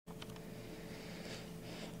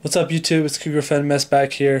What's up YouTube, it's Cougarfanmess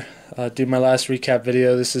back here. Do my last recap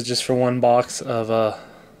video. This is just for one box of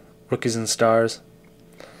Rookies and Stars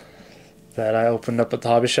that I opened up at the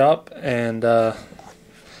hobby shop, and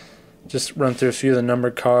just run through a few of the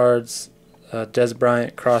numbered cards. Des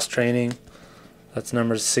Bryant cross training, that's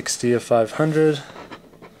number 60 of 500.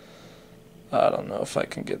 I don't know if I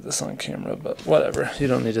can get this on camera, but whatever, you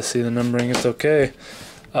don't need to see the numbering, it's okay.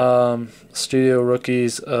 Studio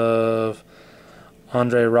Rookies of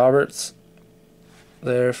Andre Roberts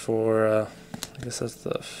there for I guess that's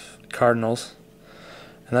the Cardinals,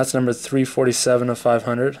 and that's number 347 of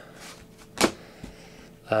 500.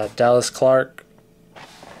 Dallas Clark,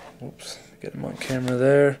 oops, get him on camera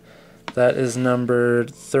there, that is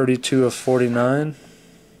numbered 32 of 49.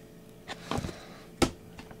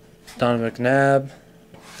 Don McNabb,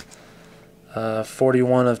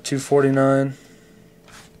 41 of 249.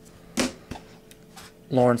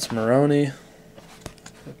 Lawrence Maroney,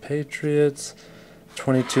 the Patriots,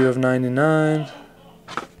 22 of 99.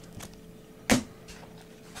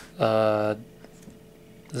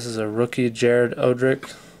 This is a rookie, Jared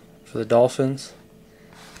Odrick for the Dolphins.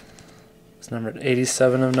 It's numbered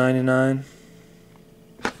 87 of 99.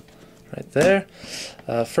 Right there.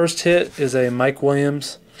 First hit is a Mike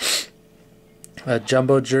Williams, a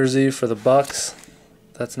jumbo jersey for the Bucks.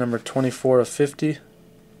 That's number 24 of 50.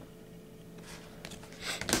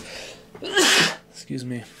 Excuse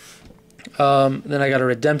me. Then I got a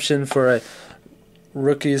redemption for a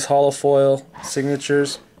Rookies Holofoil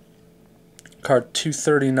Signatures, card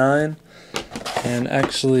 239. And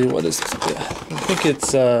actually, what is this? I think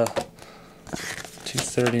it's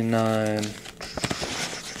 239.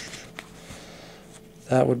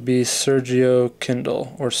 That would be Sergio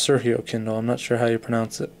Kindle, or Sergio Kindle. I'm not sure how you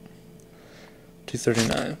pronounce it.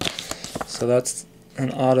 239. So that's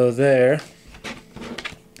an auto there.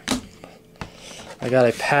 I got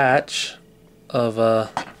a patch of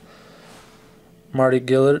Marty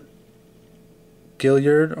Gillard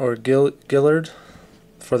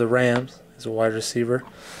for the Rams. He's a wide receiver.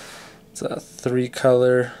 It's a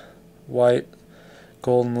 3-color white,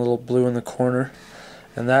 gold, and little blue in the corner,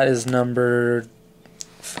 and that is numbered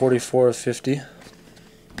 44 of 50.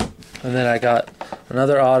 And then I got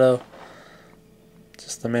another auto,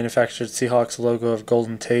 just the manufactured Seahawks logo of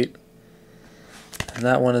Golden Tate. And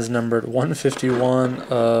that one is numbered 151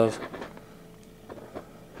 of,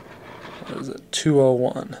 what is it,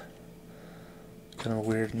 201. Kind of a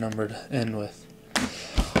weird number to end with.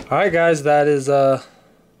 Alright guys, that's the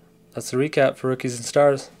recap for Rookies and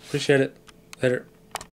Stars. Appreciate it. Later.